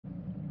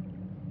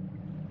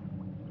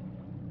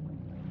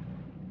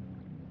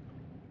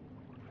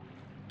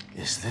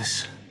Is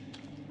this...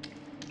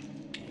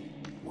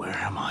 Where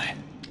am I?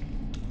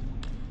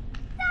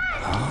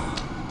 Huh?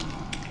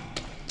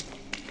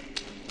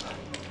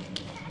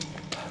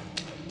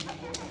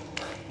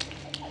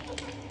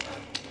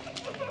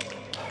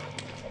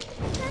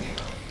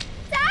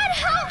 Dad,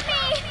 help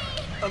me!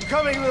 I'm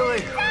coming, Lily!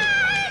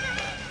 Dad!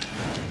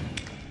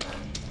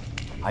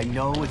 I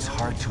know it's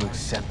hard to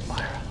accept,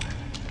 Myra.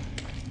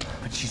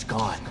 But she's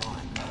gone.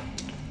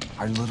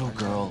 Our little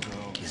girl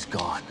is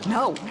gone.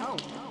 No.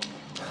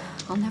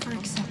 I'll never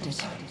accept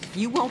it. If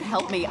you won't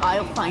help me,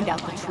 I'll find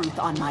out the truth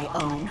on my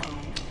own.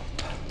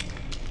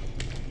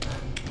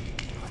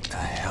 What the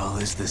hell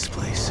is this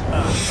place?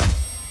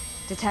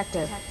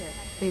 Detective,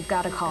 we've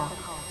got a call.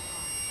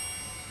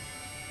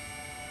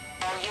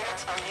 All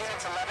units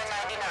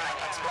 1199,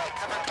 exploit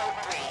cover code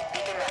 3,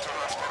 Beacon Mental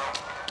Hospital.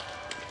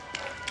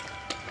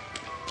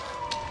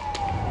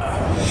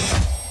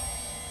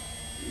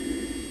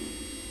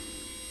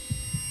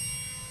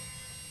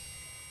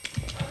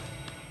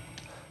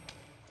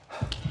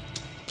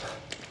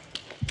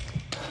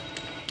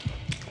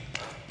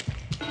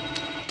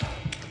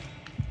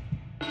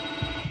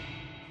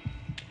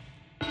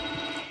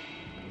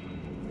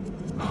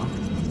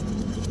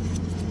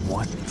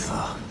 What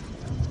the...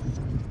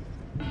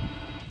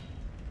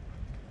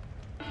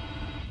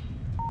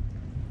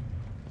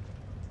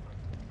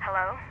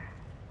 Hello?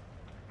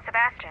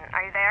 Sebastian,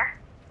 are you there?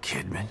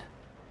 Kidman?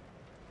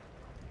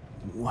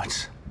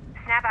 What's...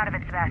 Snap out of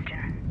it,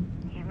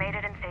 Sebastian. You've made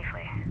it in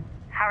safely.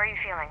 How are you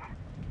feeling?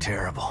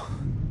 terrible.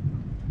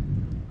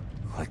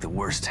 Like the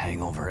worst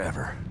hangover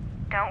ever.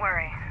 Don't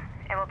worry.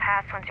 It will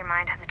pass once your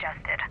mind has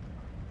adjusted.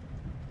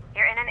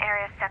 You're in an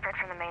area separate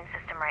from the main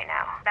system right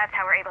now. That's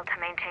how we're able to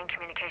maintain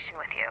communication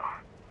with you.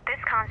 This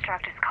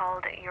construct is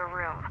called your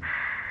room.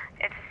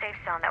 It's a safe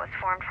zone that was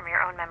formed from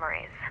your own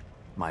memories.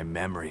 My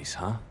memories,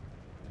 huh?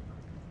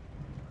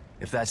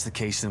 If that's the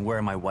case, then where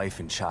are my wife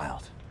and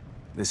child?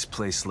 This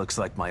place looks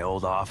like my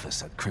old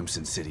office at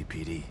Crimson City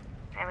PD.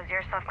 It was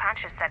your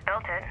subconscious that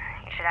built it.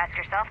 You should ask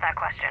yourself that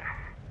question.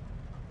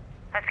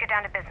 Let's get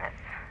down to business.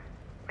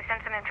 We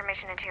sent some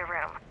information into your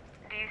room.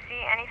 Do you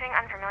see anything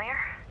unfamiliar?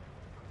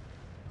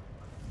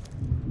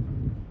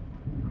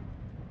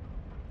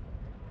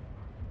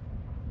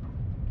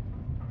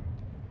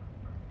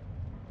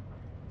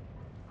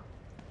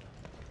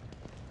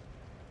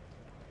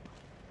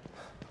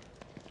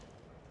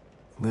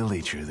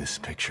 Lily drew this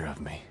picture of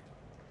me.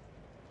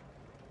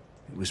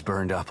 It was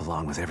burned up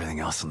along with everything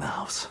else in the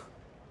house.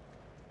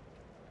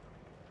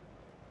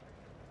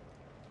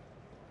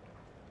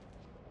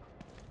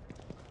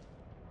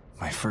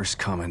 My first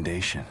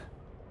commendation.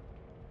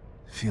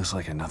 Feels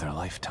like another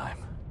lifetime.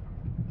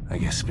 I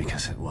guess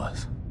because it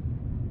was.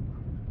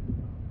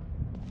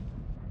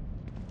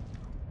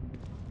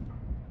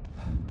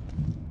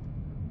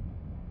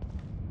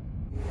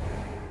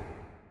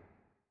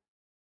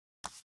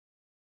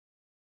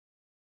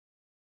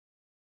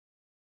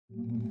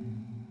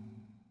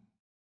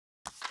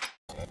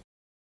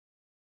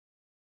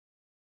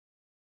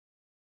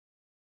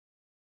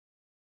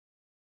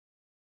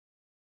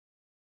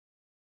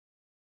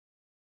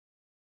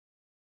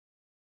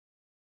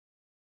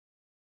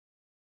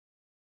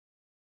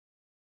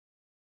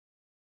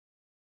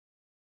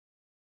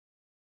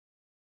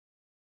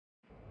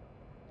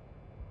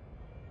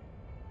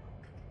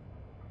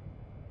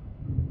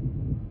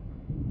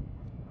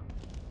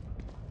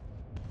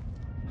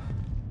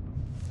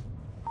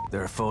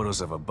 There are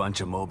photos of a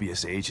bunch of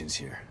Mobius agents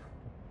here.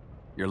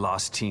 Your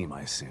lost team,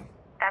 I assume.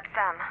 That's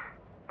them.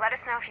 Let us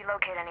know if you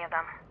locate any of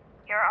them.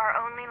 You're our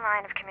only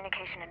line of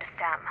communication into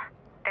STEM.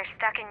 They're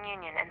stuck in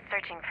Union and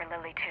searching for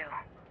Lily too.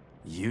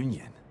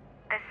 Union?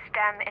 This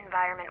STEM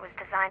environment was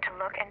designed to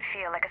look and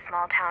feel like a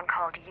small town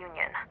called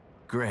Union.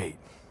 Great.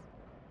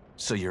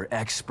 So your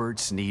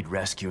experts need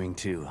rescuing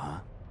too,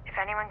 huh? If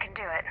anyone can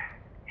do it,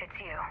 it's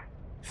you.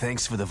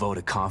 Thanks for the vote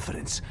of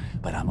confidence,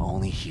 but I'm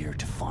only here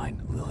to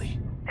find Lily.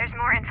 There's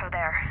more info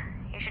there.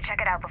 You should check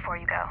it out before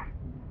you go.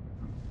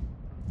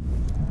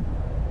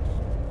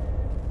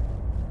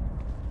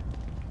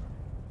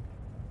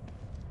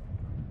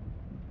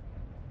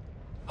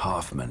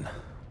 Hoffman.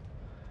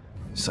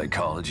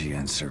 Psychology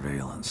and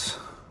surveillance.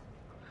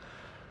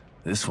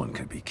 This one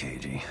could be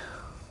cagey.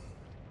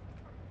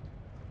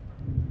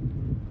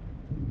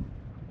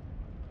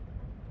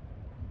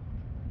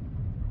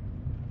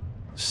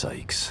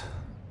 Sykes.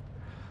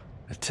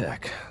 A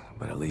tech,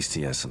 but at least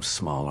he has some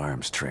small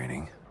arms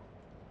training.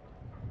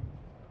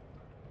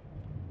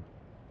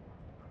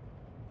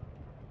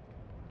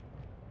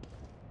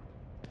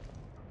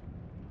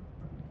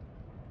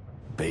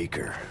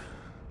 Baker.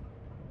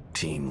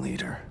 Team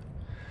leader.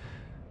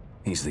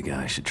 He's the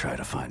guy I should try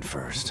to find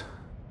first.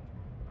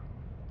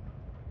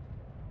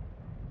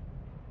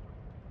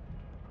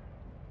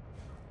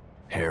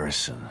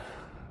 Harrison.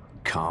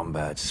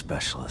 Combat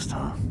specialist,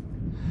 huh?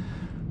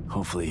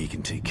 Hopefully he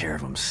can take care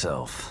of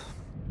himself.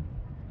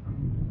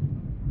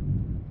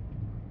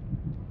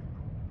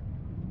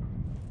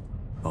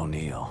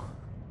 O'Neill.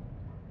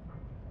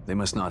 They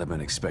must not have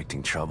been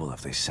expecting trouble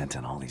if they sent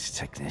in all these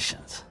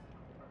technicians.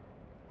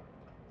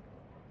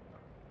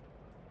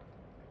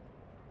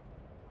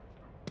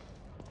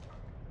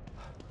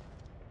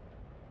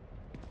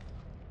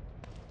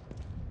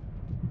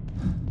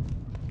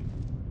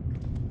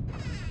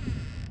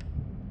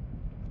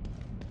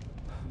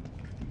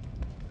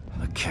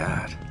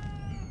 cat.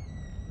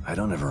 I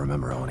don't ever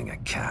remember owning a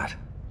cat.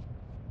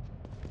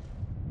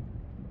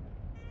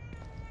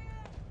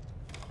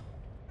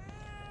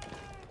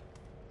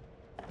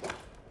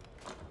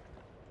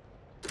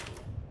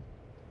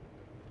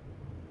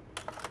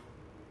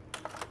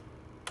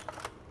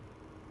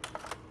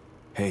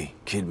 Hey,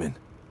 Kidman.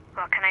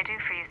 What can I do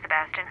for you,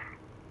 Sebastian?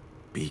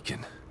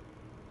 Beacon.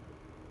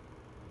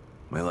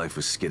 My life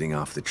was skidding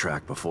off the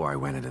track before I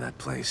went into that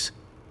place.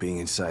 Being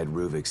inside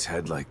Ruvik's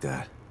head like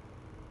that.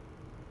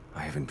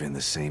 I haven't been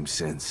the same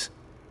since.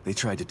 They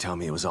tried to tell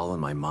me it was all in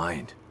my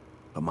mind,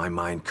 but my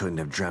mind couldn't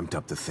have dreamt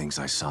up the things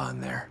I saw in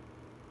there.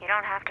 You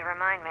don't have to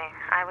remind me.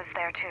 I was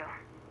there too.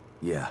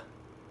 Yeah.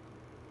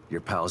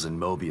 Your pals in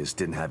Mobius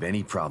didn't have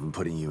any problem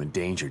putting you in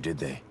danger, did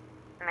they?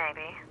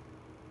 Maybe.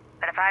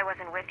 But if I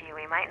wasn't with you,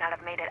 we might not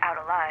have made it out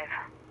alive.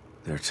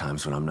 There are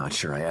times when I'm not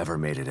sure I ever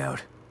made it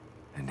out.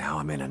 And now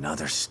I'm in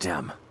another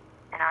stem.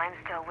 And I'm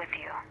still with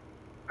you.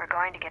 We're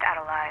going to get out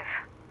alive.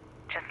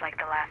 Just like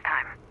the last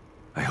time.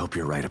 I hope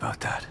you're right about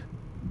that.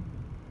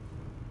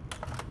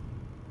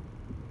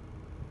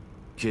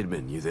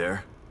 Kidman, you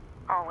there?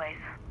 Always.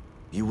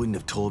 You wouldn't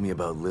have told me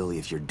about Lily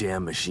if your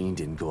damn machine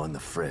didn't go on the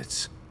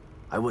fritz.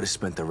 I would have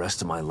spent the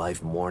rest of my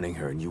life mourning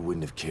her and you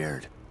wouldn't have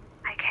cared.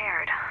 I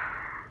cared,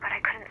 but I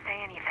couldn't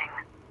say anything.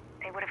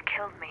 They would have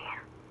killed me.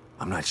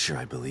 I'm not sure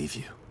I believe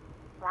you.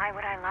 Why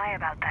would I lie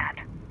about that?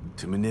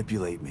 To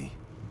manipulate me.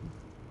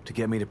 To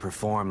get me to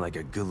perform like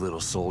a good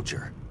little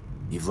soldier.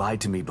 You've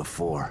lied to me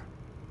before.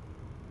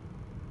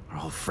 Our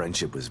whole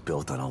friendship was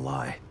built on a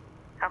lie.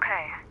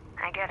 Okay,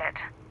 I get it.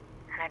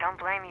 And I don't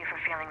blame you for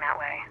feeling that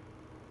way.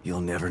 You'll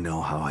never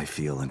know how I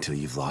feel until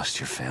you've lost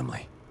your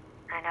family.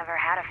 I never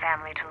had a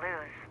family to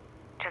lose.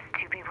 Just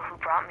two people who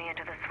brought me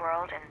into this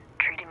world and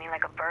treated me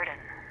like a burden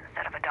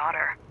instead of a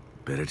daughter.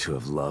 Better to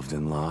have loved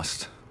and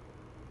lost?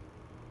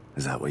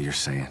 Is that what you're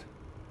saying?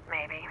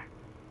 Maybe.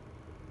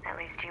 At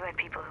least you had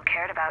people who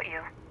cared about you.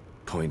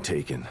 Point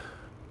taken.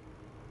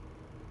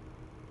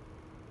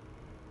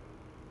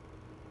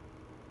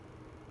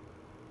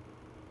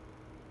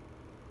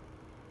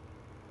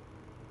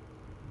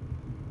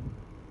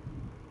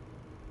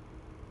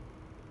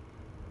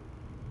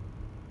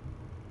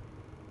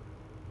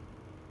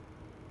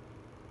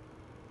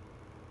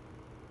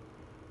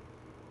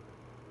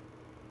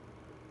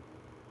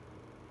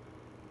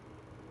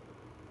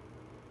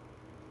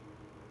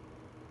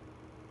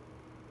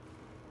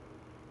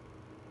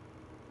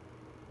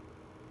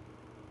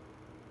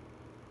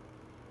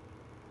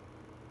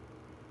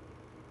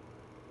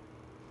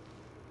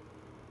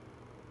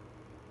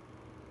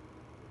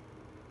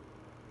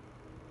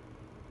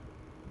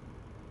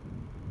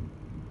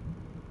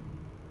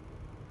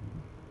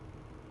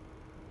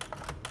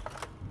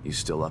 You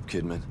still up,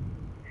 Kidman?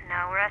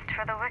 No rest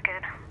for the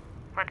wicked.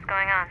 What's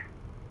going on?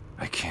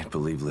 I can't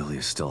believe Lily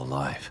is still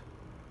alive.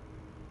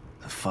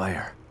 The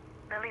fire.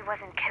 Lily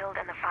wasn't killed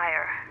in the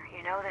fire.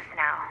 You know this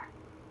now.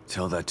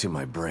 Tell that to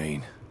my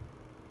brain.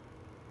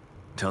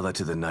 Tell that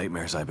to the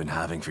nightmares I've been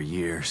having for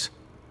years.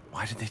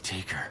 Why did they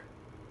take her?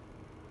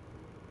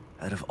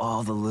 Out of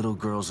all the little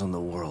girls in the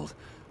world,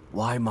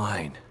 why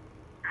mine?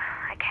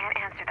 I can't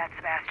answer that,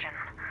 Sebastian.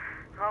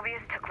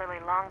 Mobius took Lily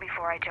long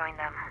before I joined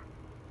them.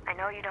 I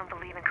know you don't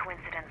believe in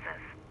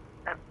coincidences,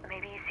 but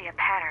maybe you see a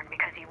pattern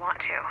because you want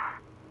to.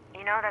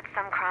 You know that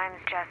some crimes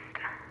just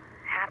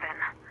happen.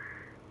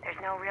 There's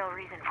no real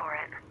reason for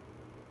it.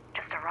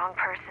 Just a wrong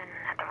person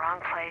at the wrong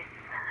place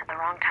at the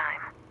wrong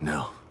time.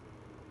 No.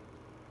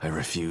 I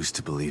refuse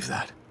to believe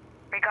that.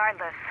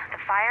 Regardless, the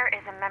fire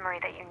is a memory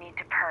that you need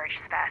to purge,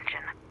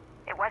 Sebastian.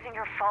 It wasn't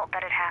your fault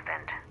that it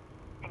happened,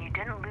 and you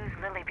didn't lose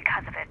Lily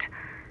because of it.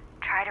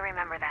 Try to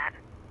remember that.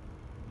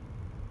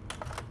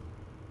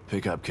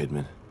 Pick up,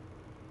 Kidman.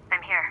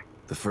 I'm here.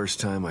 The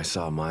first time I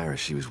saw Myra,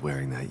 she was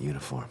wearing that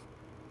uniform.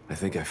 I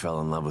think I fell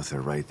in love with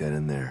her right then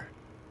and there.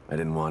 I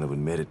didn't want to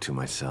admit it to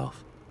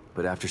myself.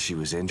 But after she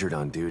was injured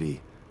on duty,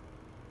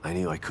 I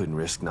knew I couldn't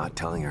risk not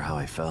telling her how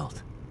I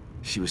felt.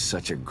 She was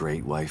such a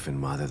great wife and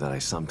mother that I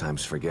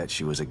sometimes forget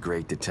she was a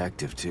great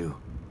detective, too.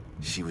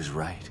 She was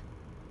right.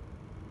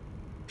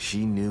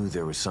 She knew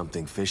there was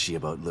something fishy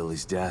about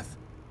Lily's death.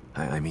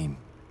 I mean,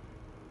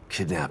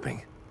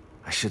 kidnapping.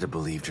 I should have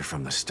believed her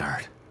from the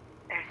start.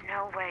 There's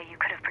no way you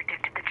could have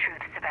predicted the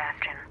truth,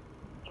 Sebastian.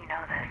 You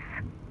know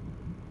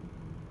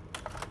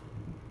this.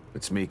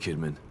 It's me,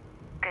 Kidman.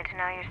 Good to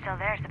know you're still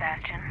there,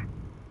 Sebastian.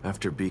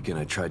 After Beacon,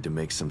 I tried to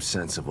make some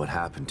sense of what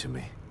happened to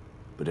me.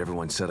 But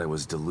everyone said I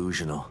was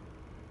delusional.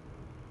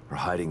 Or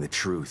hiding the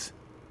truth.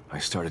 I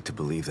started to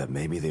believe that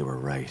maybe they were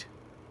right.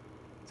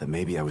 That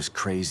maybe I was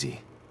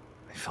crazy.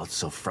 I felt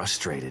so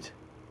frustrated.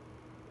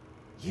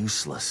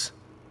 Useless.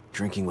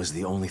 Drinking was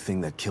the only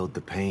thing that killed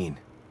the pain.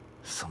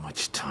 So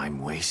much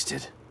time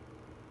wasted.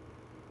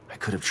 I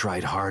could have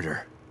tried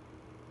harder.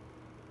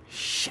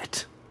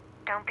 Shit.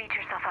 Don't beat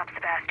yourself up,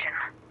 Sebastian.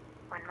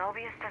 When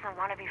Mobius doesn't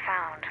want to be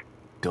found...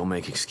 Don't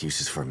make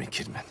excuses for me,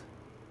 Kidman.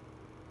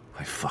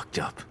 I fucked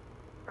up.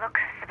 Look,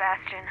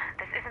 Sebastian,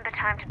 this isn't the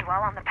time to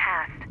dwell on the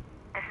past.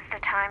 This is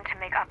the time to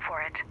make up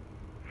for it.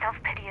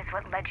 Self-pity is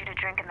what led you to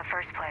drink in the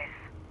first place.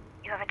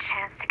 You have a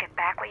chance to get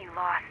back what you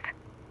lost.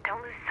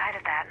 Don't lose sight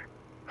of that.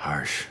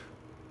 Harsh,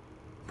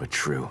 but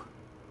true.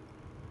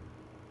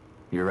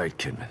 You're right,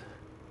 Kidman.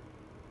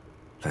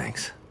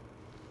 Thanks.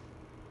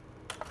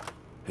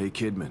 Hey,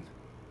 Kidman.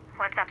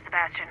 What's up,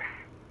 Sebastian?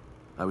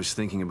 I was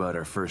thinking about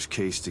our first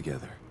case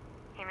together.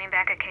 You mean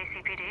back at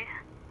KCPD?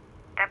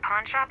 That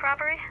pawn shop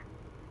robbery?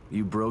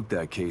 You broke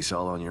that case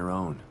all on your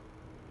own.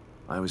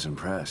 I was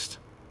impressed.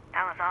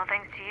 That was all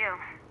thanks to you.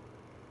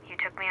 You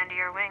took me under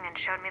your wing and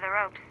showed me the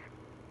ropes.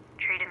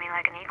 Treated me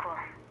like an equal.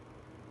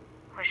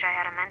 Wish I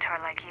had a mentor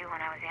like you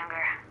when I was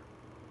younger.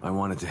 I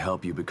wanted to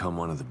help you become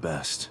one of the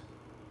best.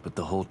 But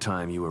the whole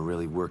time you were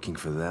really working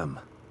for them.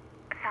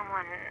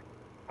 Someone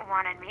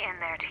wanted me in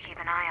there to keep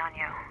an eye on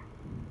you.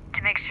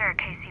 To make sure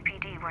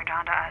KCPD weren't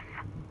onto us.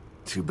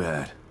 Too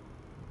bad.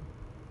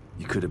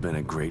 You could have been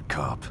a great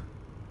cop.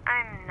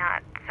 I'm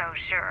not so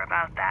sure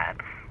about that.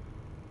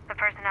 The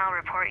personnel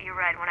report you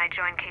read when I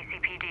joined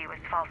KCPD was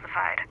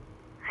falsified.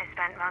 I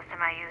spent most of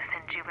my youth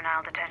in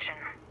juvenile detention.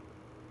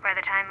 By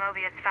the time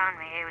Mobius found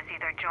me, it was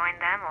either join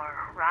them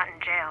or rot in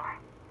jail.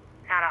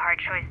 Not a hard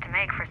choice to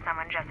make for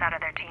someone just out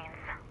of their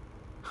teens.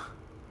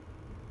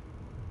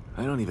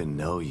 I don't even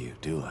know you,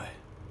 do I?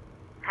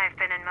 I've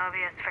been in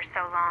Mobius for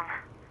so long.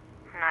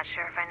 I'm not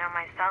sure if I know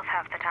myself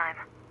half the time.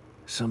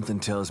 Something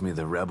tells me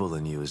the rebel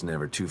in you is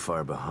never too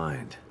far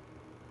behind.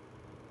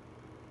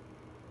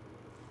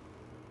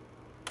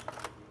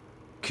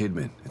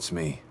 Kidman, it's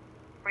me.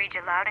 Read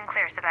you loud and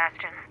clear,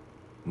 Sebastian.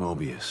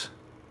 Mobius.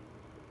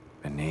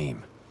 A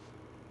name.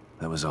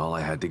 That was all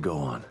I had to go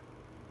on.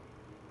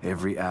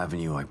 Every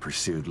avenue I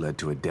pursued led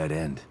to a dead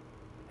end.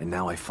 And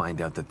now I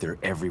find out that they're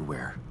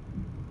everywhere.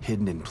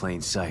 Hidden in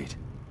plain sight.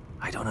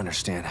 I don't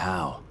understand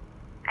how.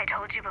 I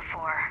told you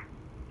before.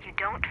 You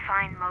don't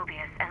find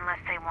Mobius unless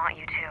they want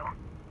you to.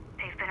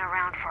 They've been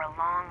around for a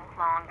long,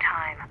 long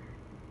time.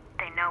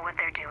 They know what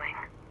they're doing.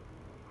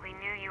 We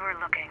knew you were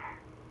looking.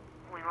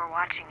 We were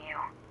watching you.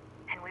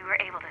 And we were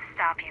able to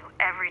stop you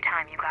every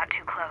time you got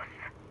too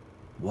close.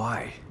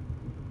 Why?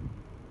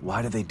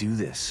 Why do they do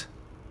this?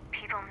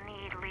 People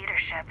need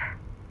leadership.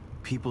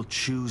 People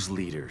choose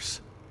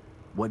leaders.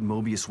 What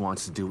Mobius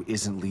wants to do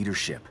isn't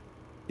leadership.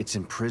 It's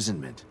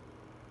imprisonment.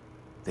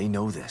 They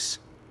know this.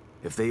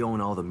 If they own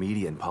all the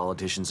media and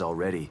politicians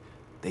already,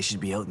 they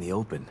should be out in the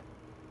open.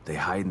 They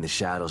hide in the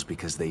shadows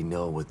because they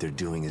know what they're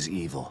doing is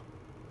evil.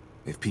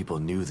 If people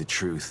knew the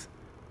truth,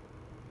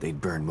 they'd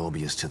burn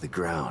Mobius to the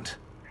ground.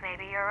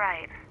 Maybe you're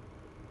right.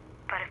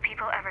 But if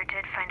people ever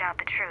did find out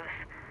the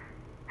truth,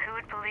 who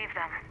would believe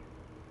them?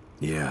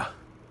 Yeah.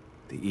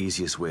 The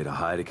easiest way to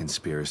hide a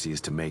conspiracy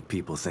is to make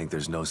people think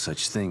there's no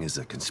such thing as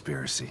a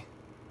conspiracy.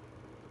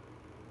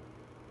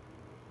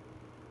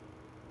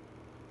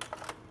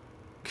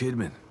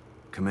 Kidman,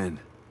 come in.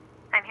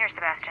 I'm here,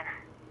 Sebastian.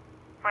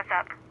 What's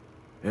up?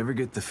 Ever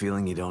get the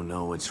feeling you don't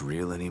know what's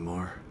real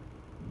anymore?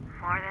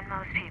 More than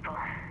most people.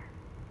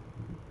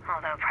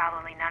 Although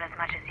probably not as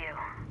much as you.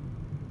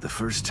 The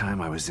first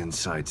time I was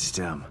inside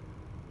STEM,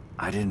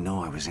 I didn't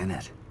know I was in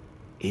it.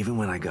 Even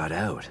when I got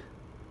out,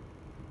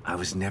 I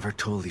was never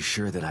totally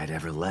sure that I'd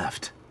ever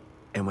left.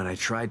 And when I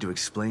tried to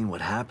explain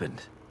what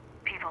happened...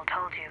 People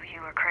told you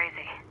you were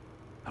crazy.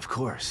 Of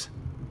course.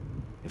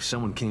 If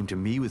someone came to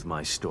me with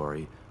my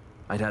story,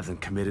 I'd have them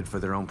committed for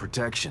their own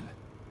protection.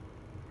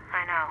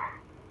 I know.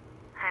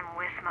 I'm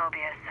with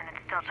Mobius, and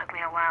it still took me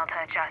a while to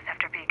adjust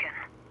after Beacon.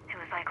 It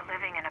was like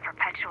living in a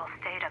perpetual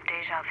state of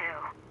déjà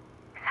vu.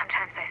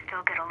 Sometimes I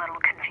still get a little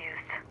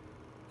confused.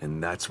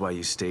 And that's why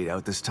you stayed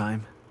out this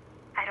time?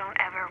 I don't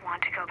ever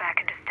want to go back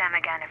into STEM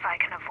again if I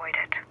can avoid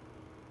it.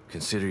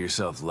 Consider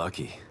yourself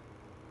lucky.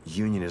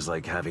 Union is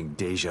like having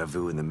déjà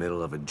vu in the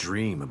middle of a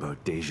dream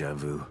about déjà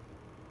vu.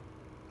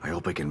 I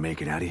hope I can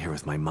make it out of here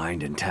with my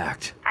mind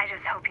intact. I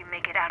just hope you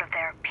make it out of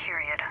there,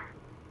 period.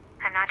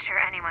 I'm not sure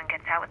anyone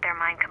gets out with their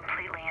mind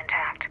completely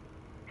intact.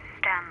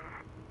 STEM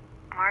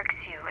marks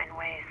you in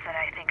ways that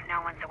I think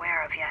no one's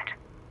aware of yet.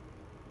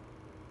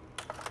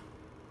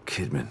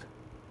 Kidman.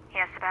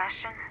 Yes,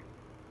 Sebastian?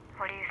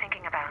 What are you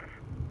thinking about?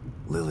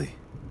 Lily.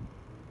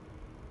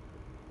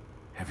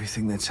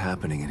 Everything that's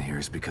happening in here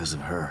is because of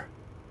her.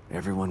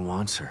 Everyone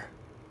wants her.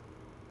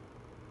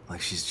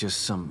 Like she's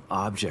just some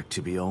object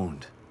to be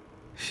owned.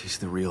 She's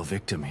the real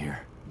victim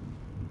here.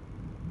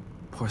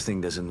 Poor thing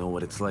doesn't know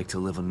what it's like to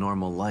live a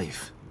normal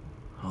life.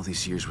 All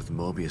these years with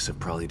Mobius have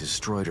probably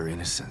destroyed her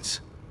innocence.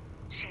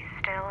 She's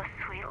still a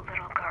sweet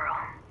little girl.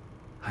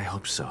 I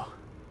hope so.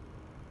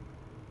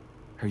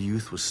 Her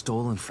youth was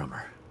stolen from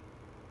her.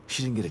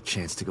 She didn't get a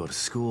chance to go to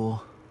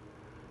school,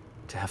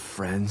 to have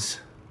friends,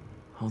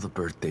 all the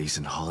birthdays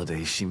and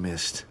holidays she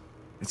missed.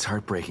 It's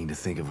heartbreaking to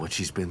think of what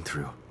she's been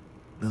through.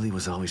 Lily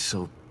was always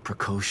so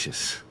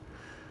precocious,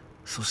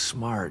 so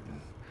smart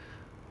and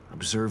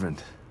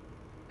observant.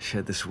 She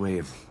had this way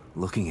of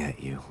looking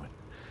at you,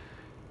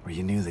 where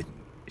you knew that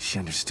she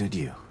understood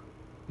you.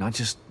 Not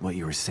just what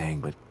you were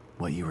saying, but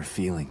what you were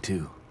feeling,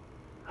 too.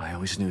 I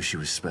always knew she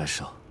was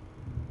special.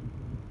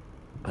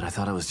 But I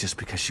thought it was just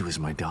because she was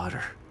my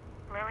daughter.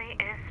 Lily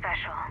is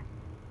special.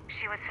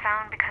 She was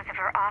found because of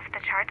her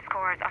off-the-chart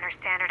scores on her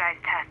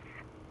standardized tests.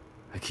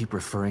 I keep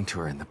referring to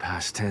her in the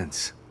past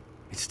tense.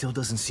 It still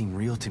doesn't seem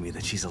real to me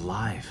that she's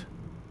alive.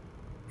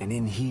 And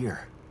in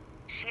here.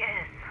 She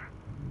is.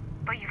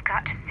 But you've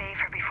got to save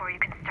her before you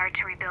can start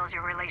to rebuild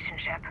your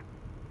relationship.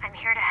 I'm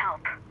here to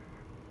help.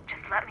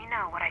 Just let me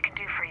know what I can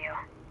do for you.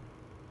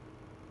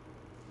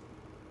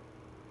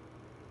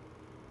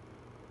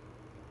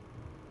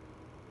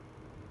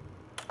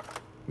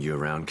 You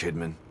around,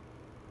 Kidman?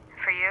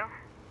 For you?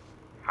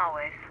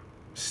 Always.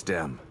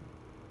 STEM.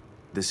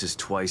 This is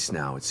twice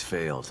now it's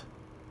failed.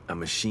 A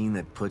machine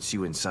that puts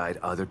you inside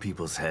other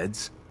people's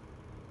heads?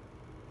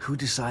 Who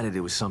decided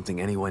it was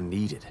something anyone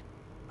needed?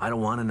 I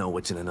don't want to know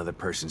what's in another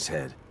person's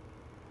head.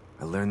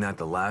 I learned that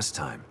the last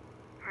time.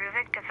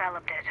 Ruvik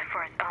developed it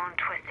for his own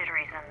twisted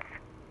reasons.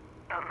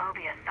 But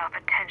Mobius saw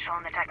potential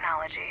in the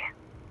technology.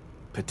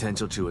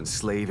 Potential to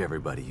enslave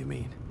everybody, you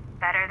mean?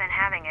 Better than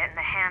having it in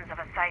the hands of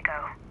a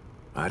psycho.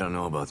 I don't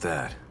know about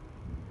that.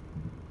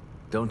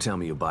 Don't tell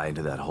me you buy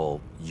into that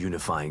whole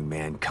unifying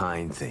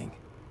mankind thing.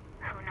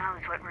 Who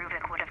knows what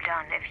Ruvik would have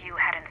done if you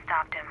hadn't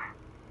stopped him.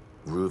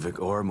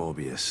 Ruvik or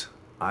Mobius.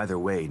 Either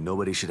way,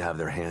 nobody should have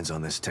their hands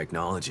on this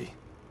technology.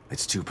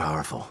 It's too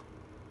powerful.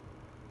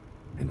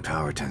 And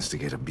power tends to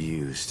get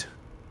abused.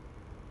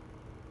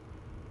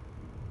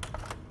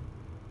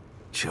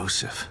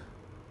 Joseph.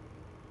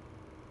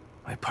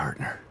 My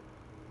partner.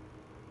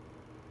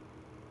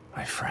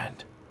 My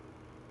friend.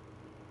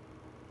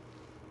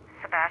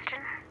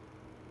 Sebastian?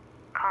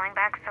 Calling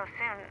back so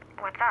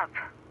soon, what's up?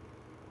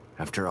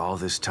 After all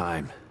this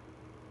time,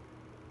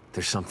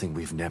 there's something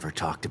we've never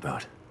talked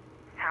about.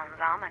 Sounds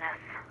ominous.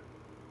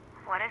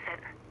 What is it?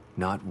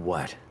 Not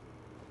what.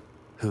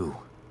 Who.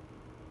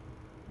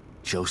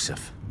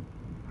 Joseph.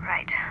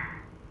 Right.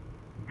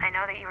 I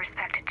know that you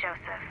respected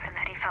Joseph and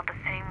that he felt the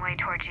same way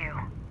towards you.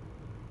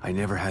 I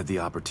never had the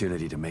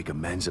opportunity to make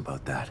amends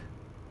about that.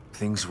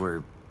 Things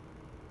were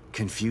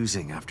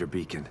confusing after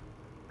Beacon.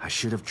 I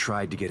should have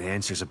tried to get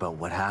answers about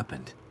what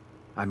happened.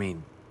 I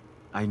mean,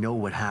 I know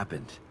what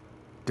happened.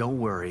 Don't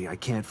worry, I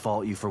can't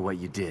fault you for what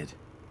you did.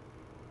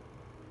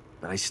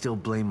 But I still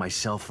blame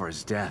myself for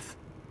his death.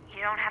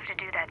 You don't have to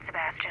do that,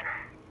 Sebastian.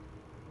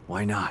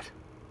 Why not?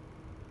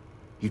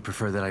 You'd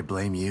prefer that I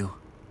blame you?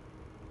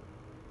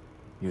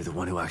 You're the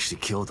one who actually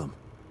killed him.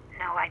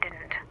 No, I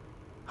didn't.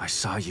 I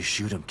saw you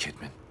shoot him,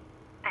 Kidman.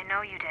 I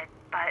know you did,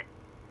 but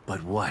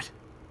But what?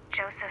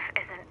 Joseph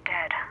isn't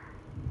dead.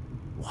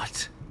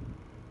 What?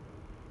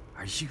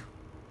 Are you...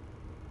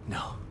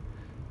 No.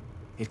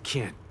 It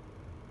can't.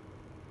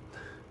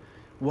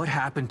 What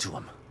happened to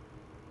him?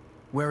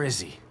 Where is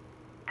he?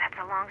 That's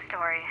a long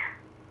story.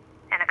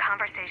 And a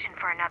conversation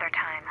for another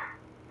time.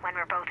 When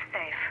we're both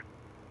safe.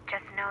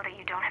 Just know that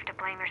you don't have to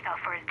blame yourself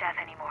for his death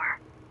anymore.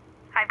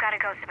 I've got to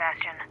go,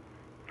 Sebastian.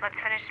 Let's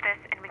finish this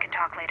and we can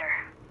talk later.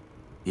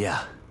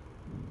 Yeah.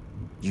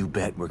 You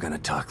bet we're gonna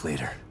talk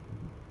later.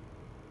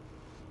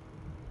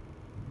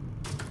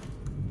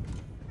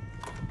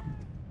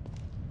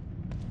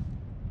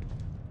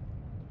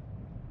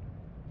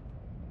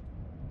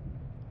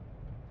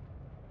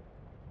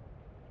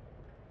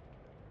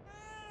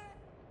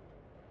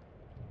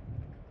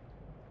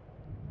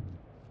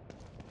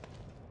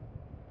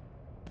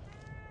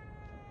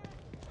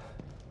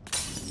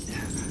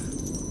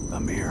 A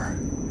mirror.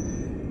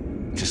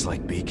 Just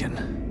like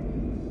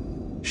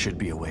Beacon. Should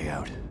be a way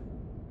out.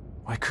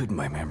 Why couldn't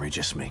my memory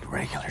just make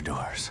regular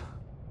doors?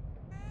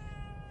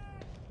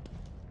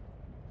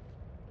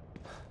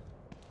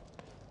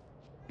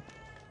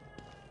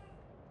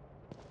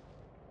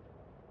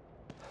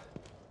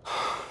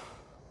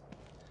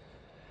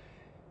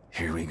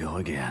 Here we go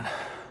again.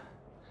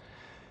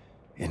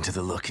 Into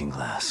the looking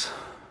glass.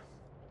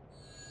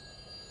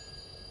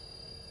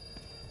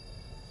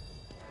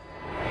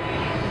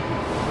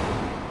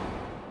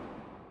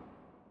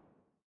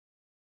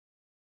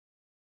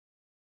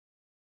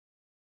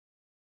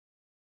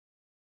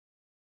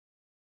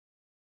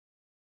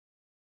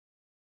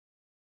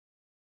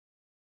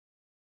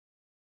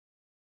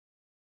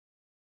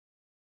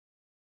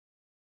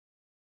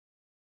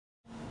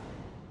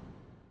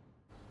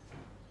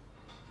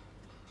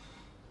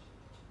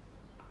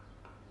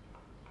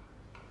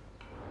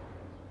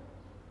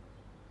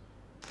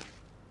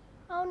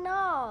 Oh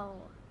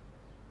no.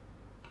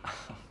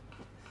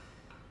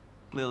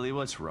 Lily,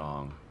 what's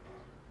wrong?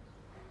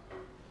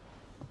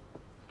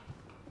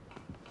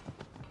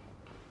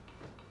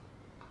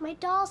 My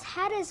doll's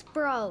head is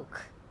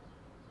broke.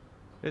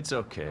 It's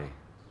okay.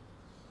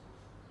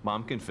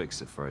 Mom can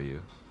fix it for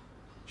you.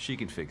 She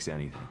can fix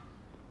anything.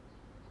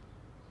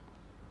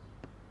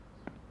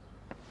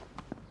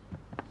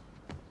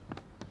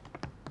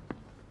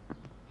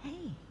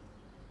 Hey.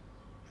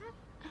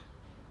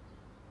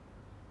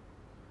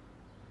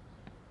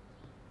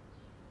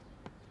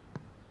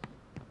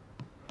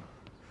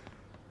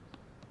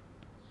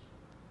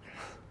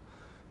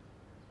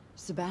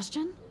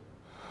 Sebastian?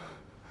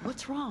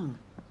 What's wrong?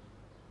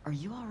 Are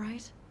you all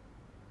right?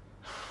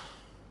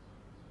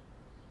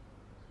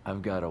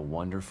 I've got a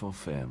wonderful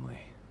family.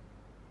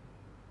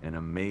 An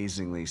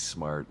amazingly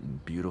smart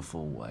and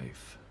beautiful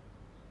wife.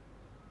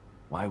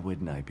 Why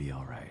wouldn't I be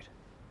all right?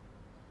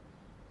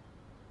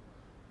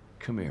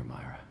 Come here,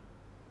 Myra.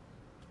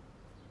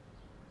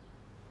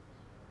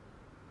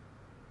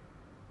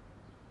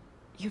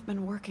 You've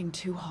been working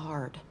too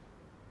hard.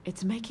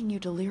 It's making you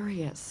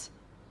delirious.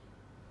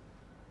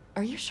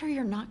 Are you sure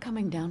you're not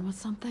coming down with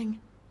something?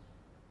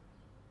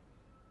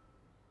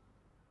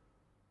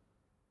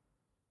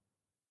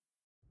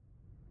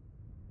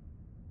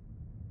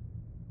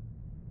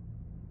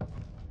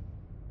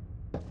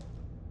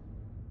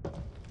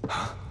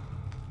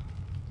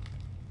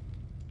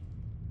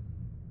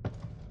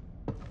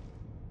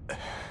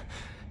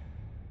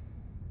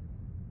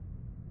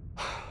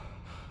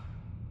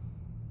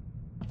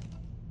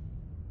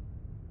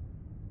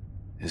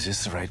 Is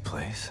this the right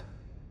place?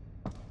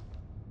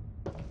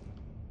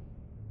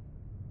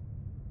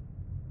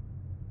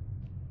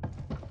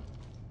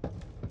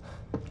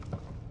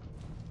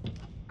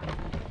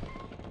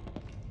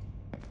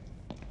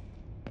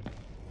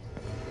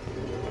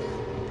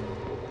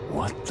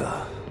 What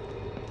the?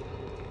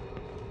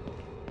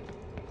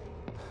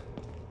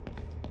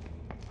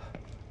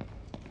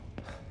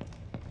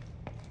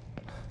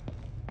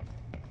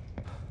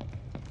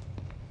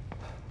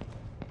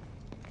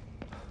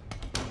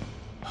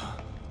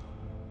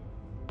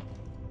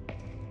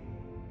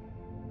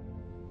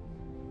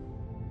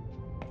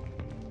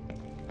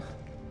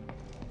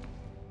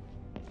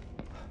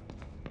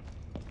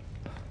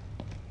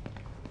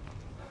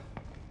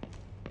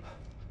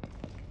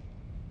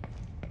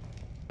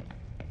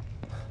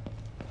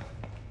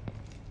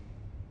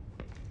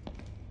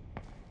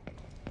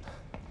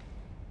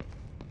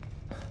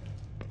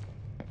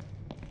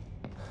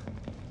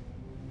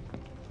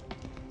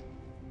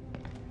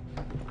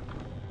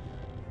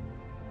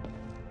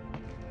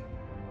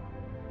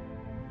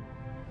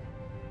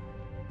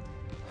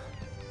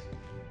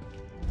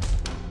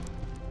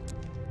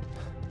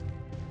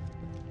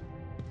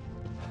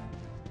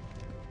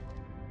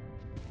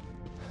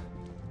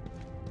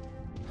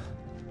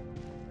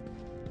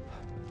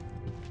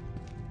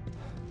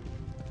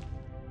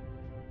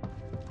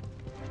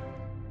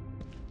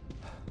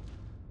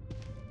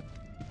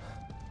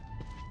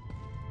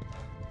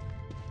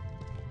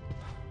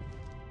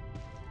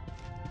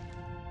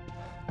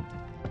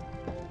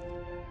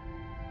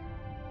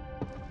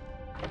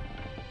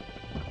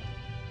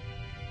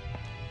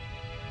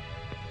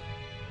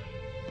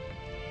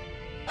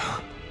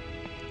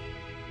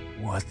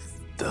 What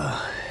the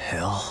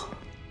hell?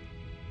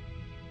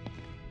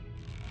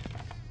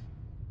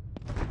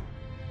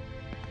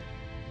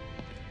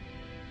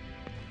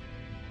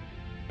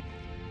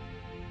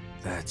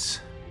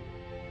 That's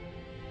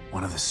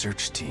one of the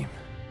search team.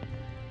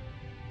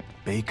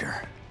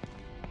 Baker.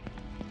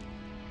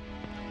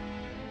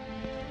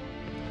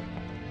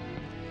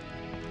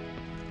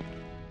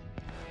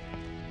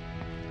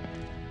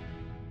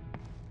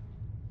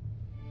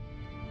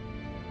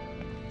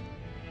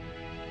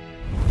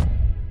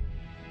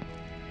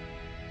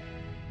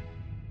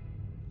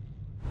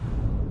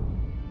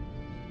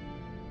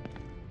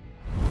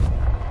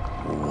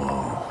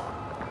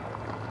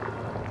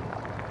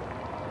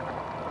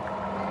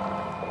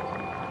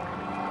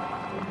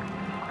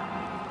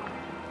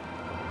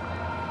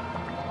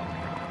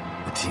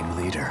 Team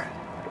leader.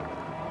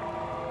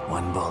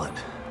 One bullet,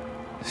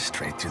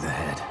 straight through the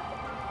head.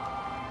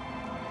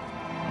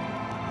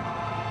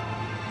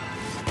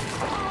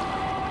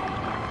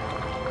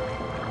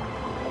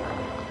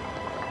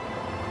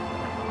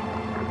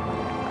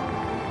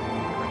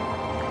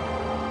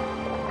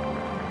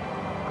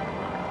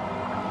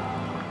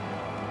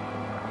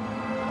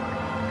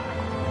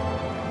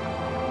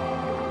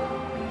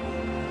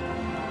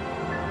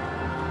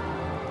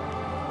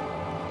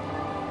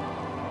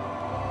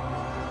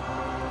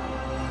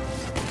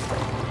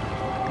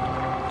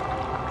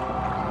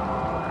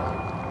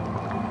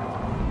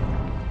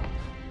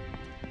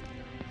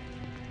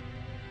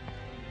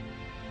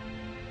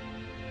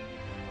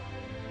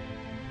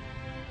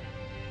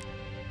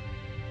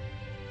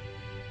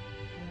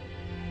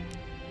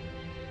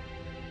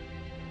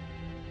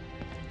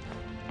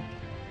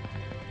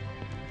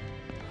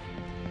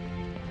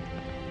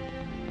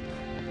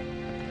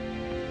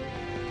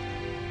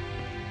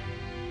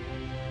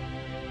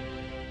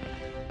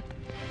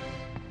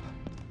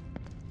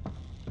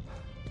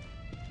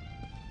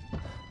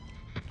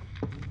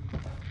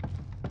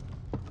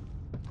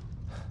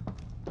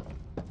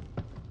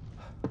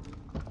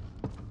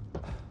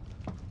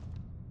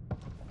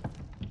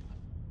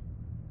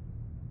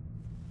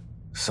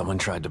 Someone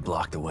tried to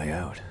block the way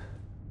out.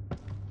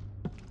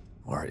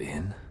 Or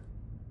in.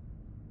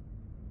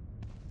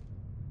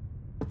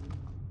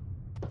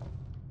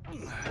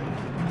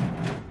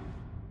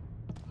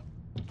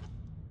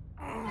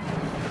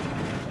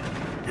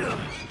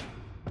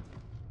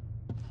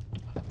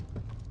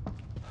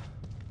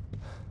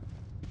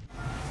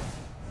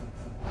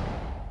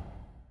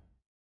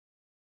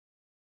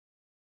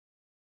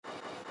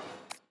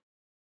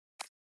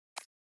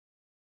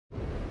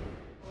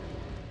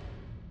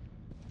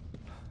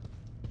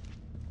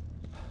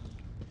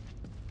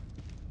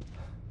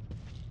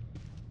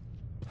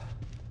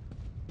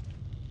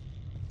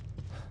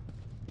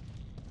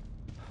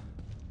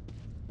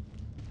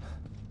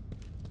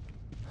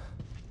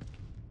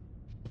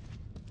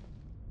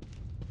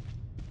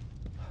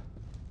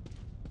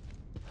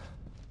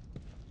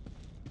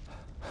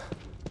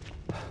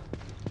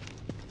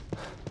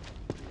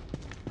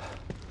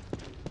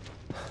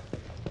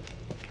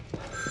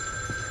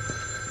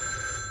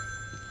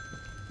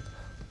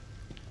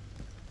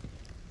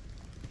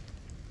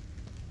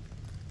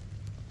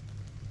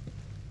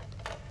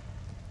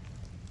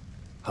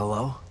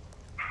 Hello?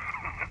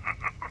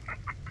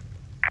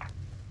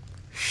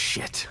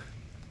 Shit.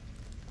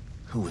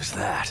 Who was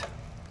that?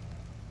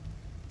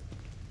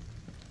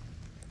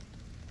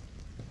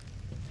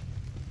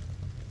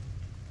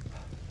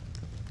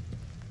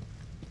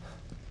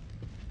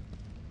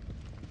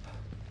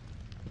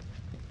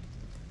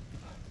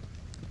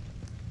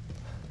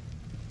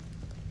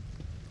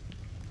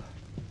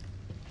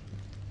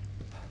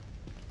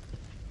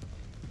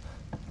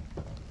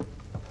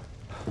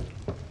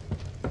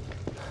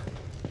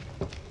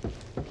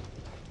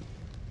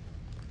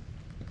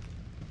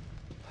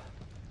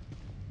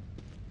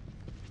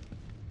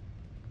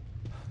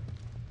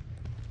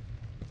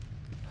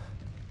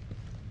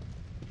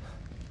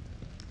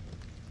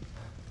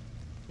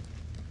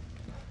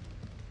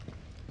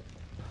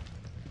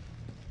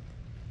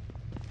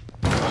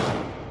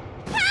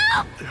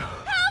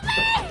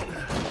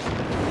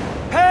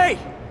 Hey!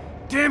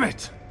 Damn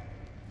it!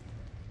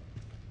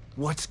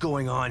 What's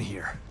going on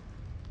here?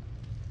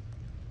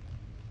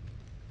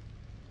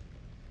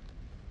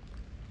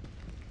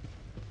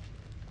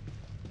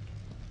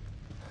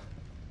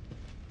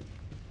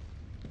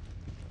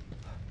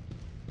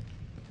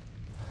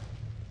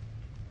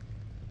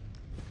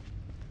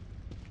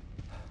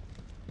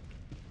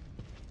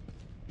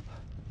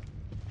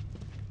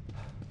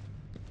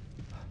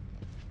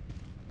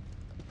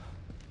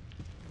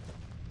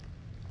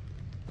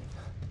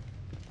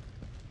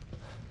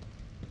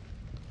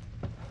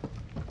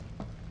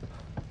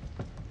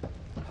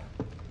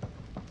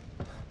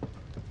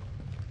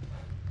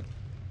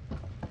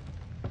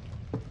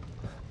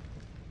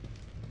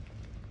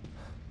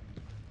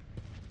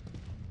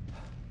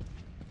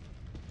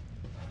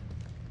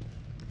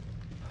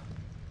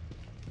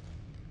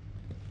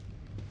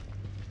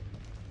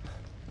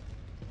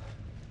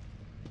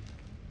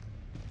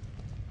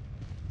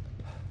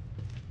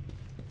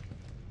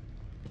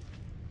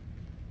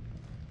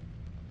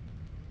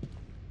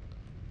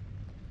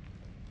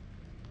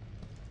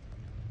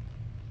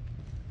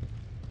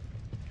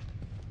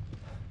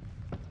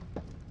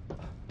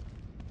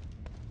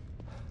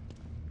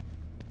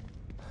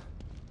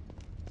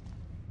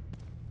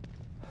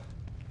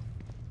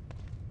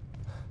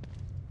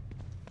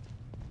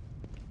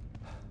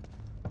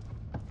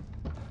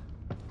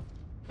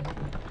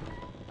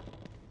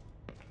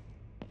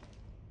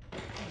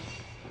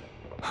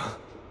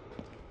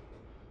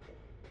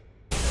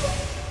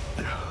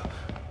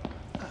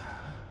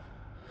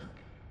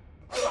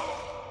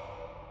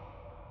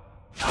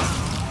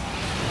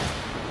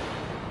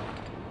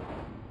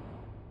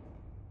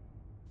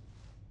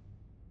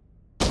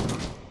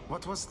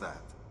 What was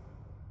that?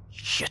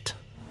 Shit.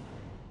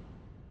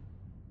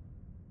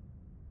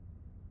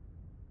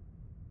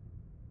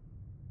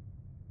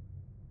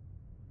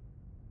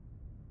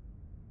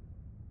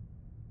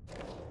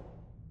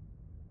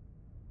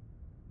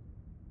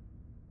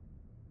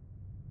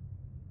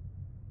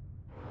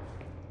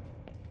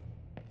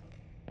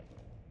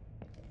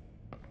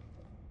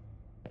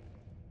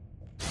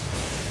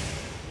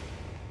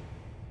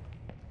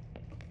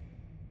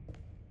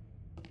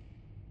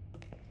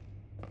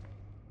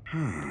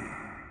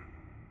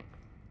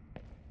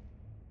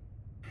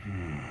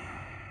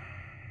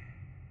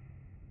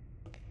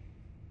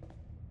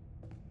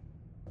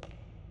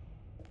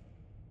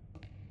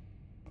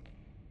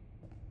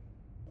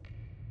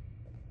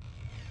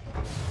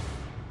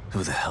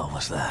 Who the hell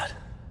was that?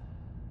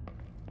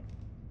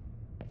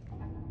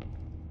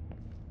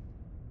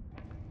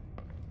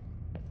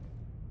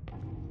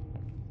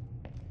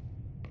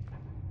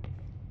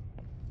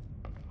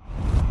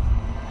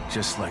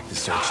 Just like the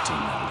search team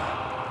member.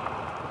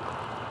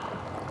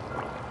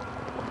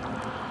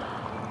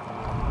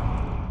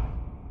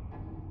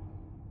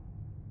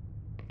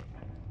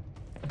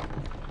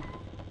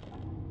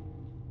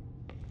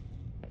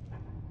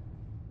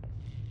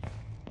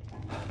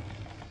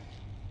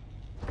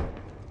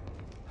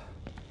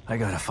 I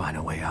gotta find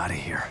a way out of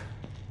here.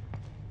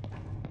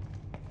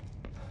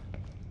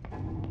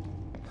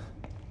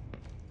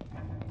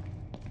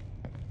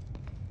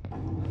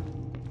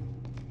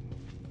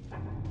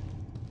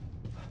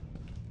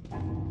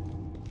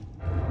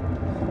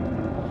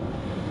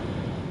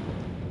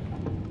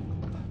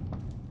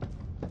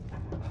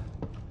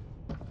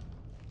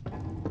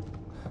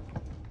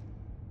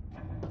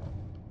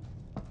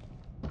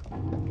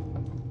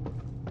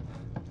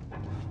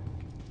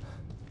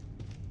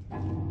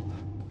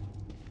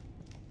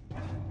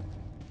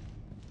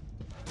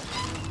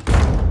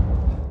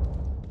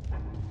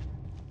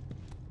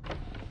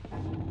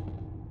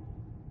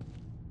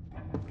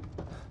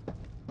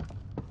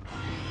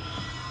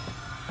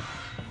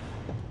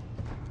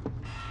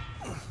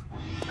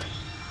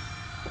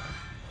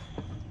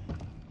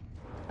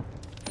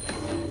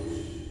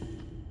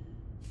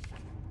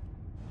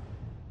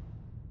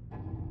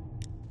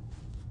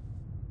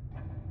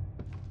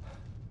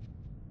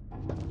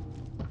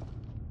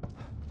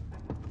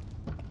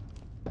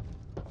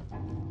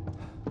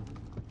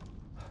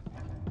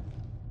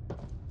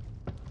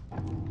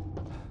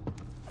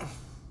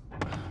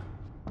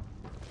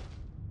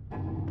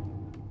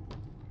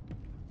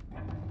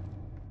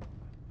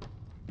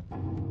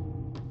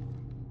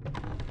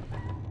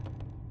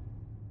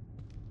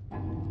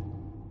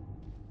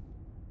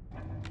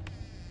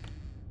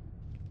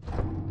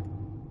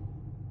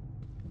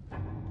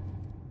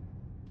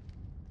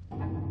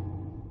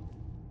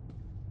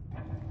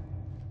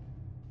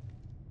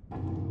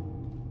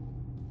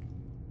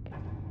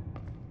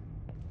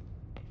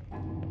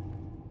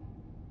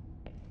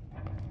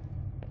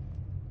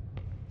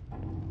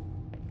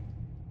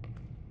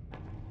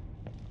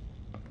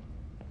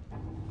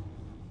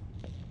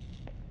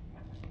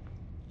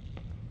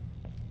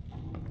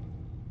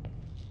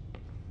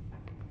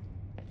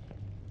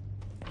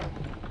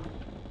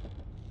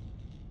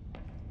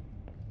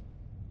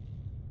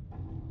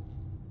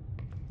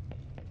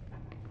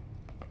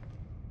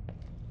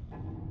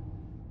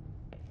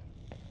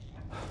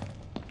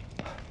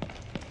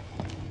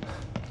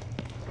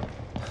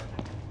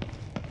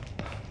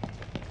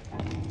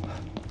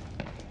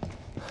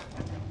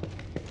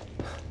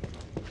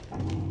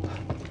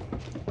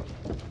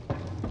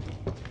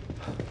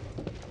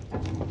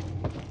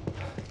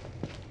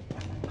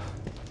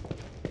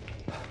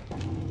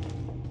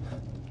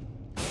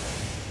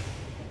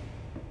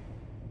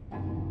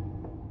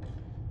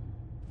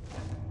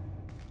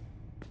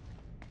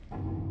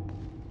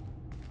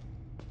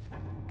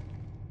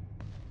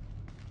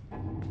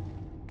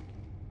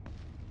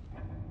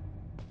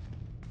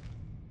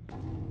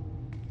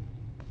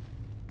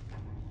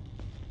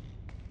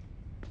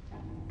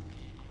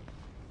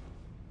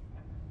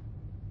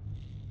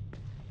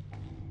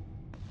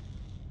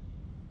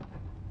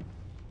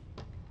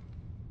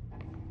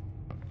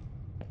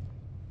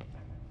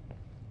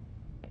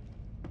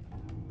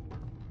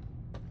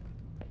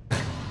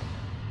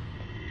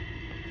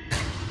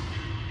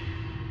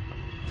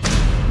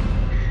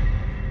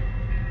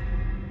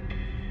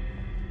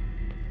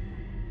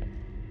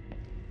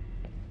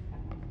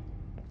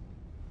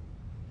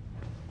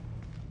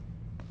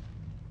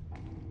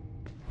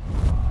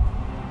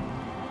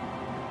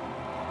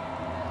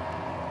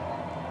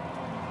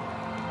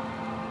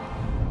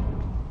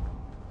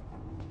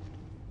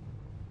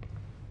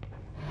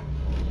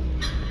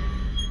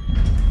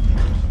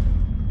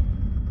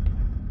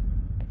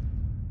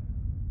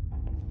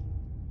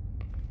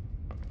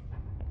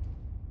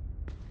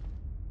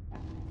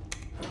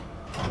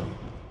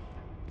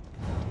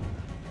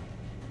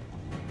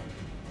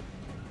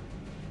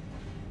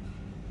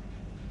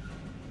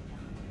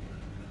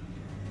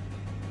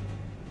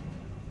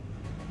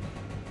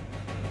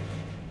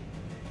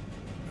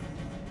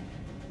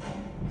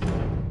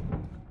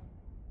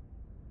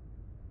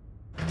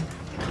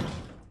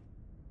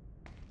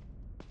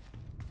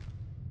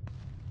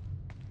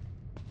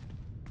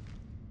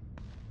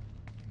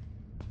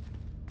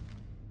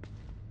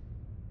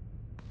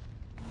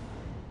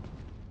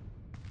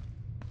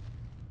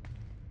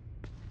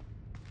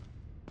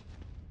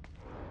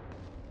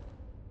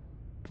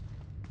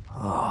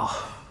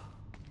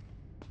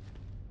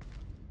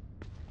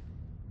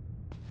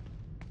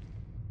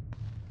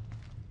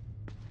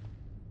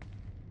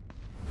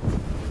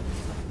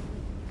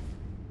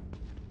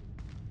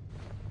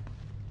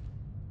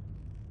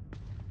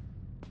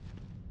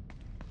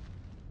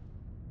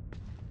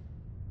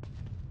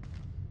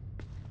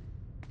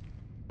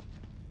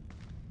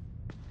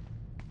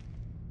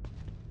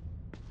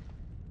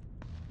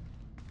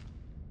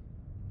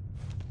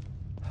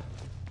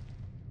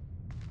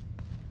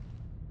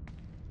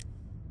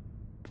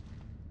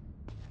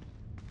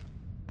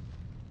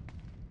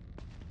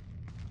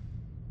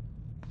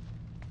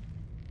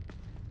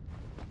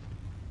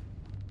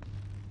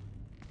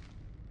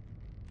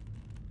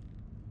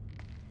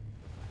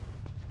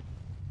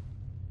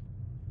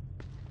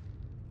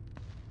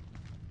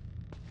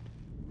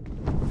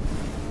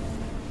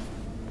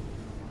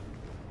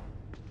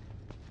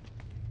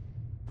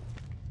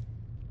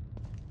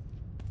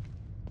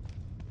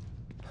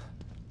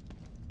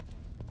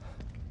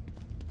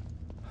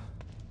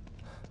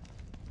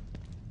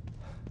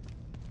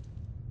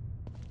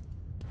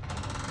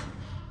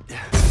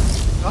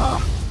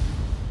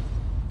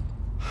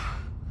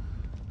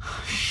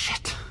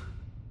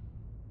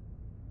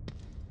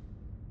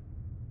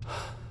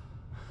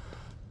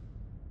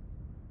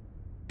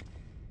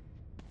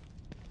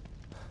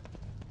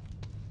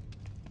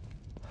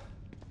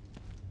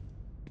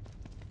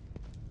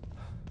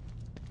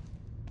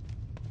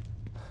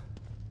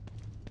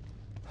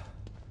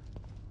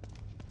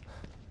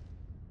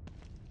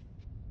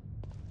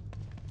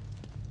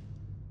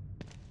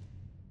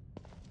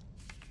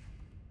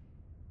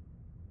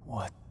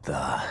 the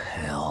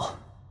hell?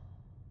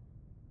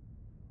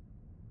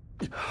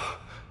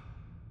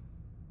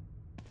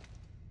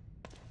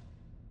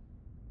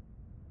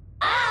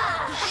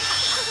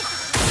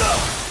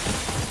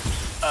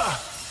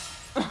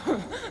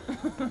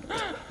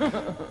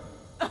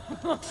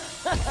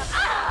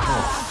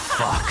 Oh,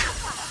 fuck.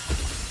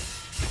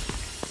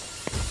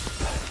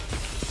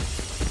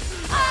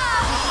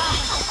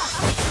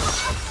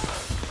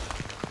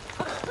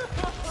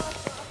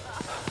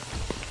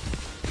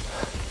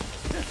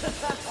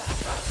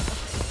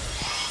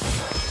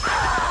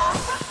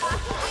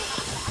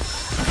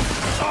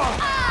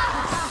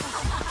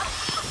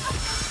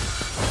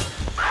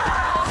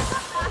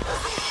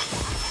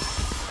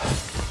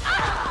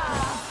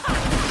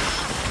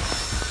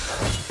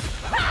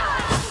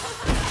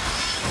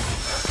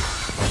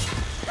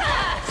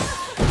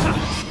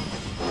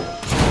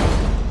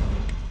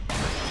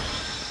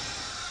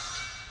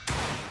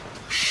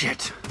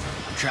 Shit,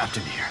 I'm trapped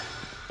in here.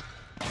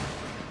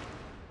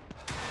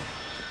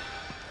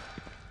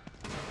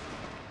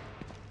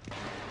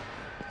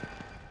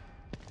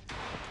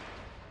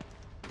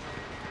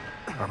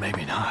 Or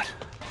maybe not.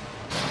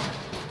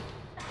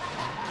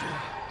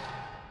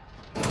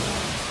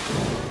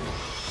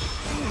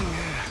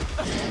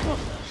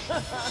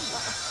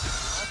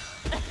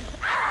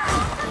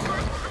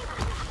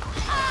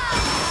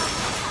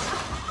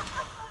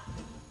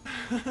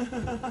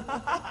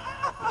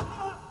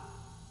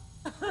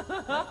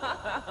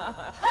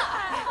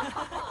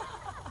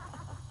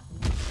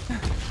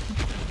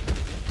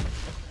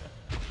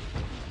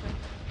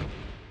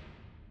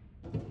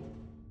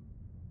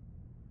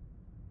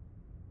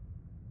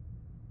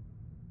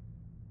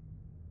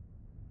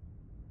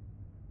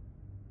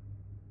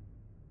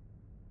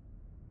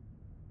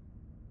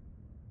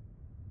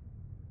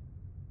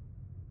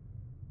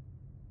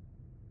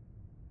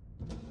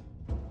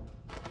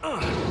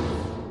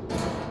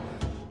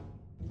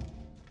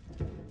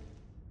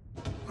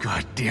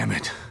 God damn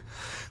it.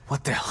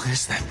 What the hell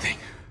is that thing?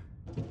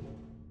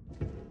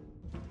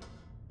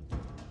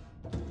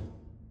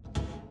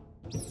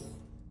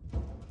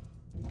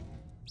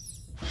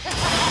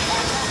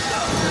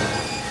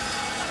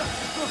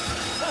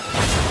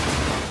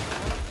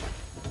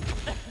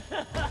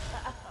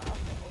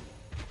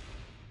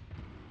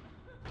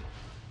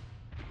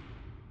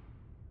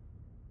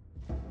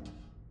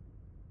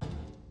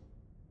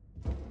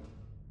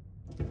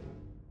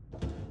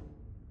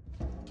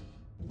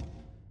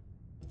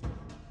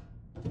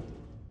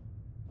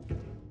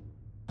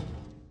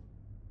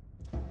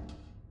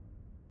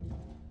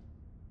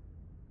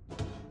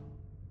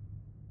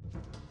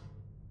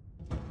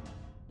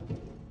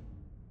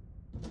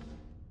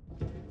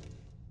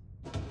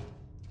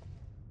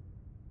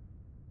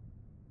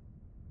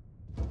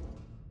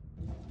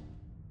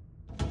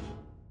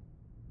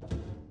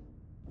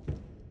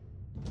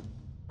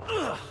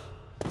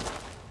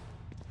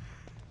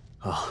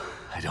 Oh,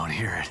 I don't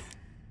hear it.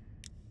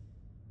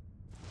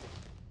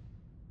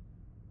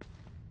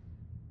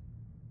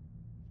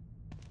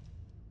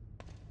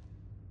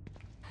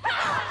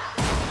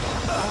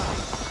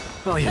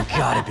 Oh, you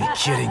gotta be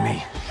kidding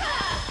me.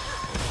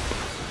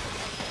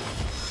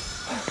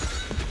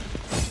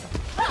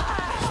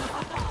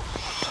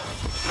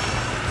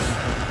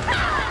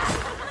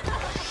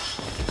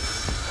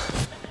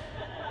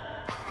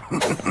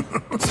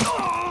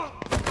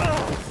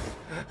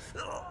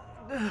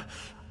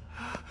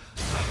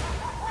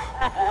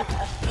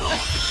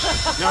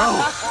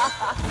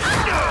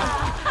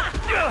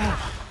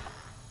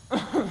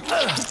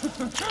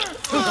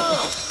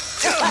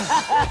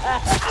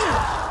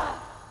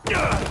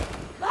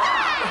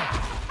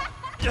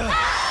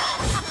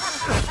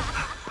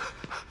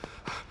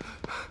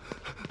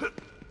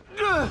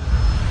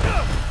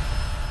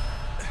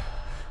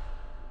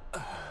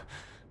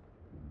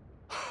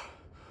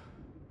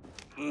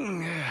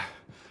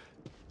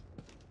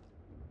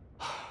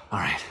 All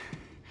right.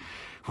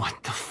 What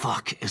the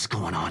fuck is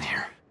going on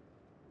here?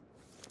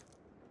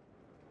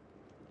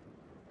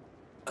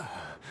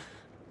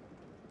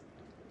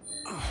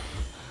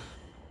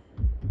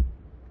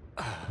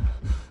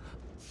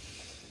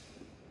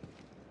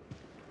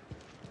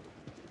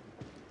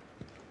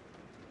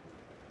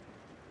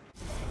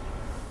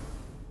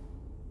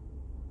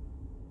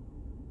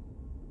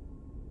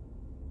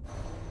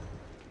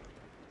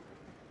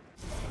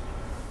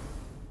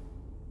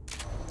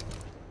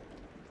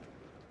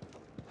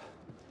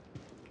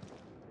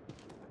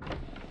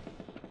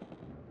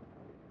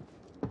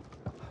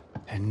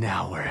 And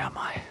now where am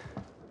I?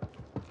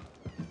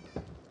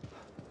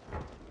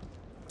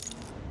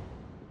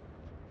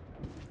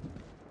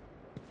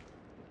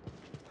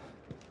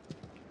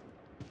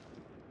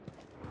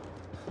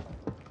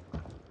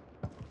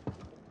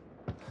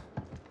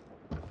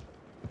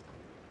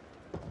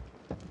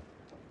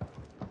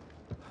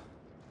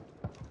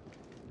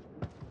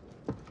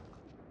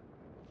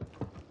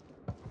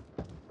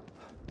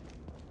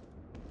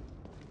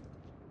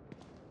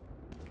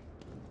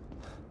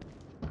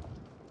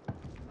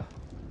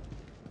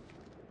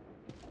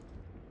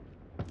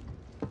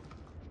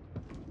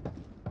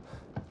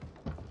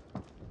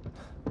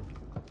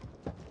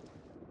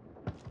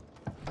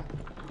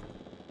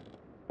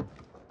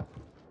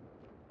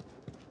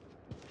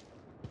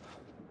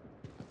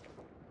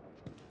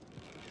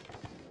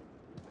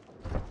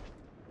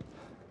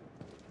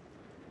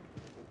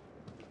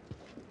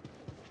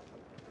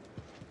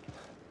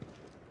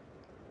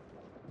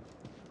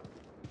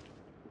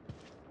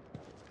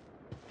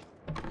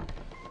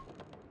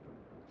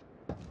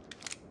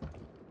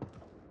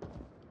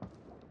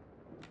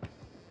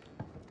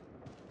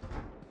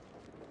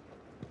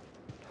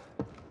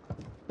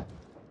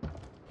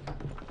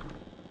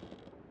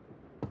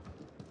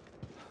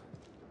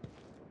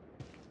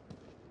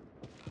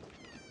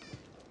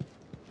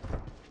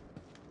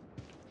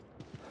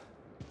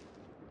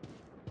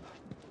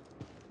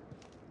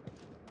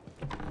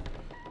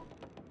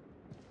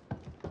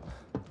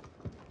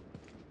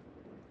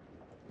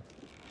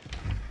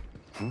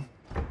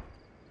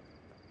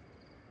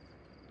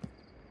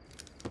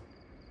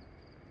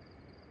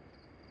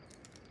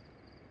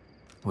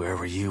 Where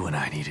were you when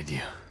I needed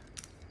you?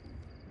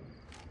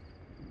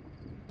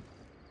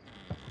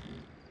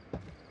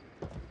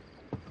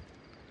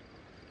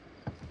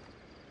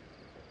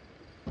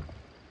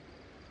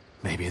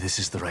 Maybe this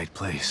is the right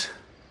place.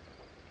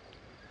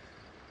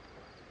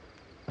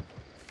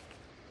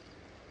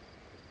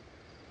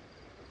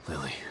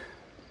 Lily,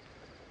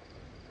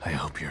 I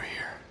hope you're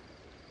here.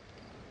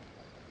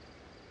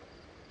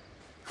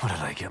 What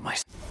did I get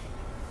myself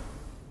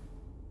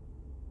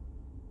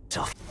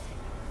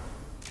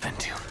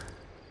into?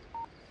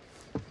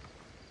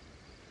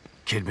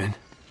 Kidman?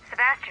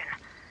 Sebastian,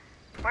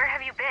 where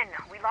have you been?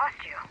 We lost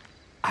you.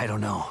 I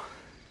don't know.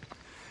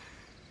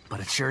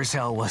 But it sure as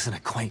hell wasn't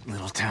a quaint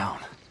little town.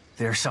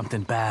 There's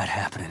something bad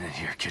happening in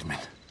here, Kidman.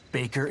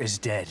 Baker is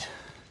dead.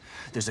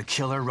 There's a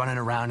killer running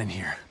around in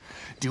here,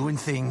 doing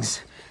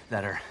things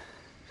that are...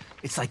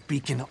 It's like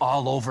Beacon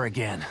all over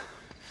again.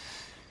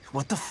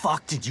 What the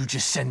fuck did you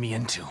just send me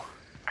into?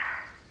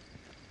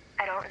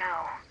 I don't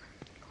know.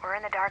 We're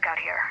in the dark out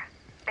here.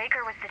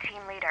 Baker was the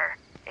team leader.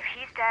 If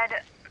he's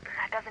dead,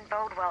 that doesn't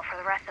bode well for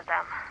the rest of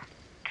them.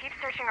 Keep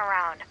searching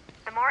around.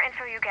 The more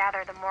info you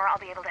gather, the more I'll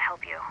be able to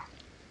help you.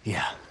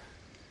 Yeah.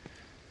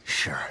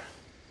 Sure.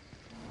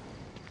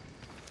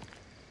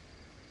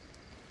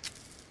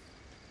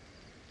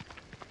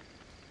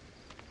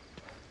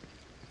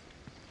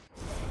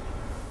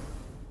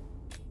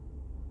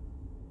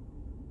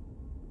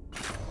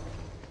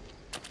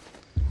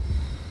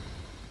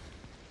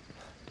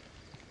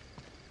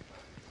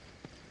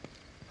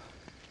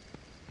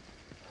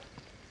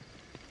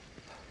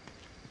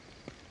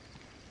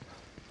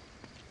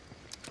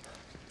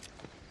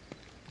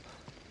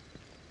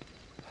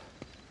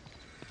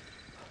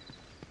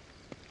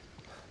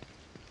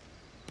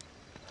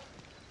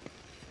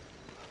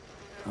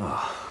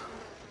 Oh.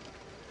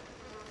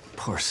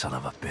 Poor son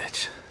of a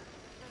bitch.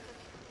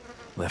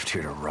 Left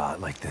here to rot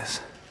like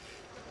this.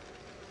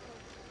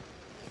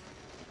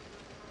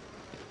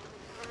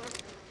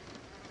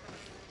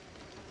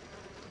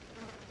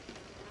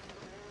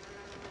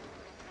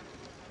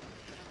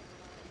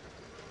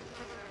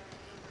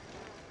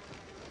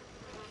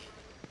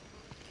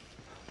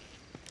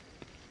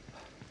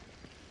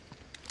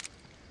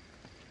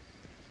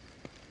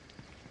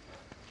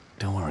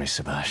 Don't worry,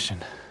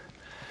 Sebastian.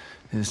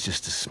 It's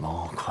just a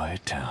small,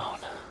 quiet town.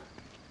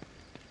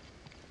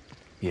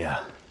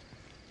 Yeah.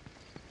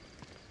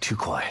 Too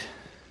quiet.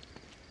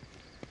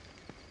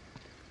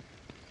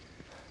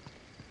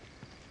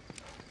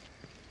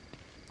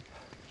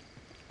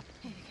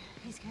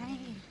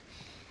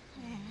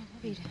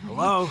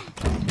 Hello?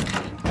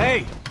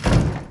 Hey!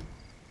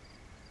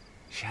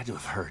 She had to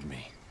have heard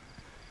me.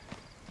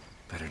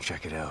 Better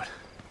check it out.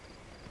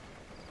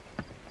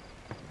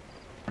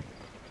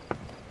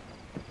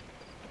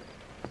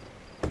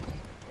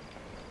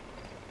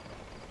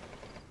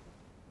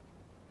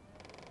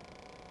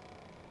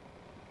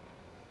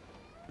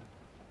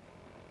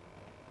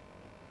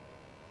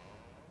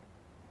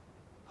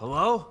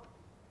 Hello?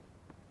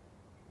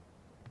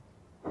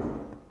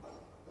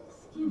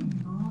 Skin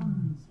and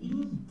bones,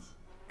 eat.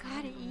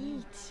 Gotta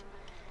eat.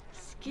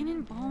 Skin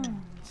and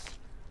bones.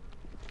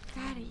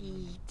 Gotta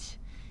eat.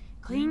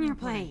 Clean your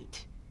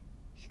plate.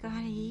 You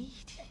gotta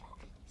eat.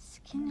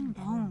 Skin and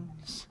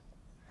bones.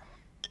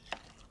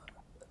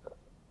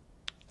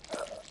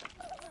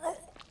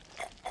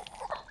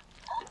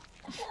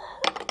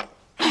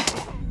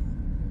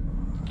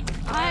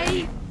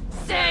 I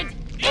said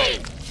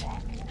eat!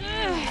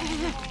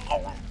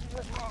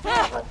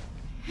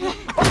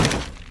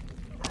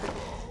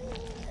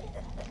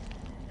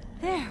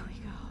 There we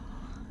go.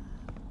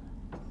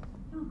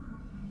 Don't cry.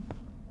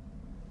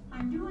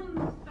 I'm doing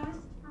what's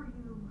best for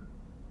you.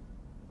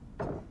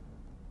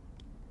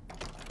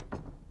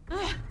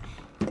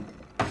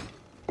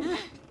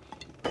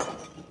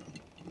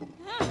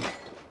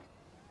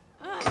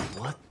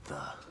 What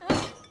the?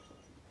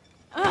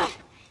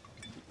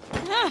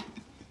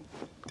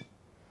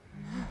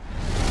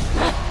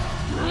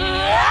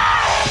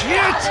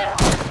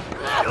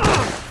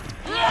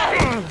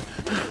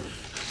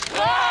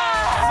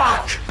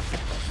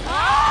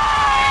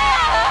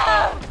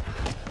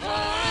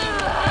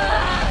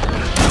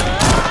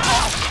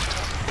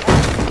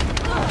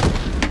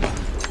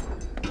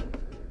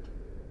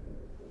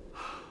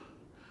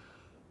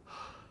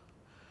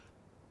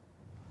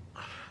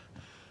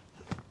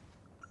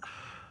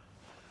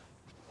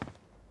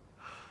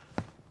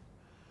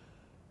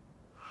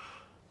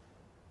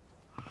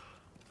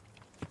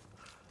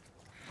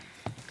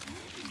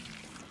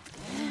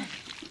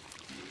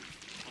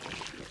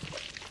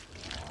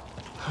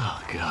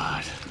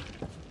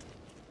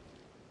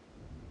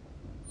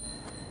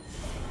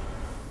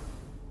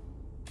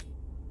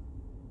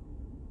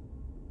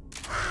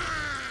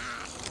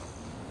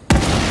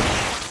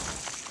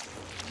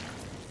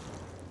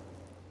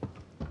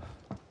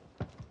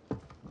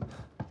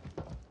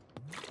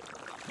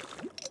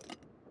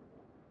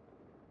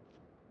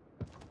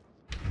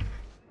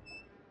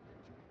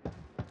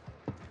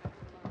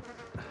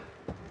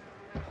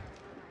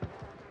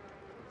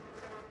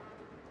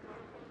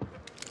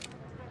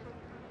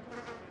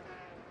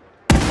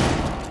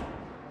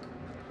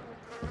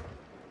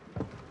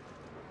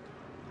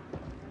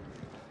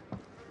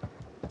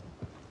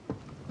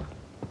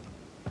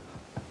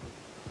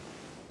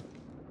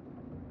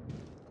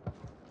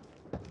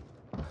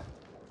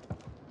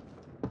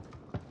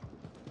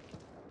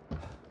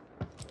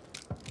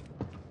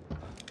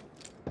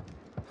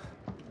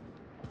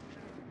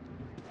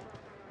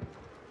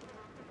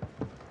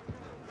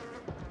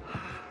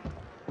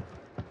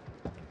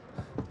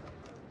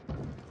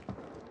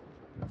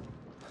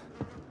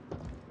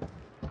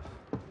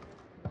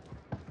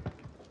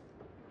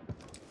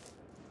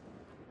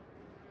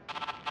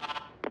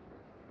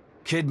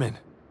 Kidman.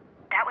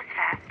 That was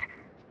fast.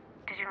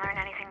 Did you learn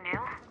anything new?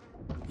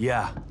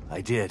 Yeah, I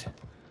did.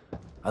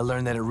 I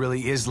learned that it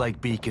really is like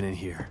Beacon in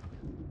here.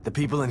 The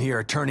people in here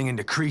are turning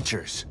into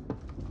creatures.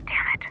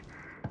 Damn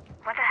it.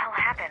 What the hell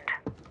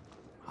happened?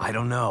 I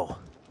don't know.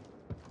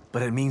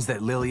 But it means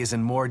that Lily is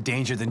in more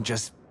danger than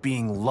just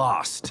being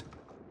lost.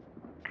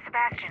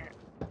 Sebastian.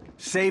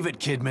 Save it,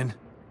 Kidman.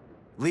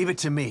 Leave it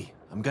to me.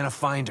 I'm gonna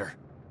find her.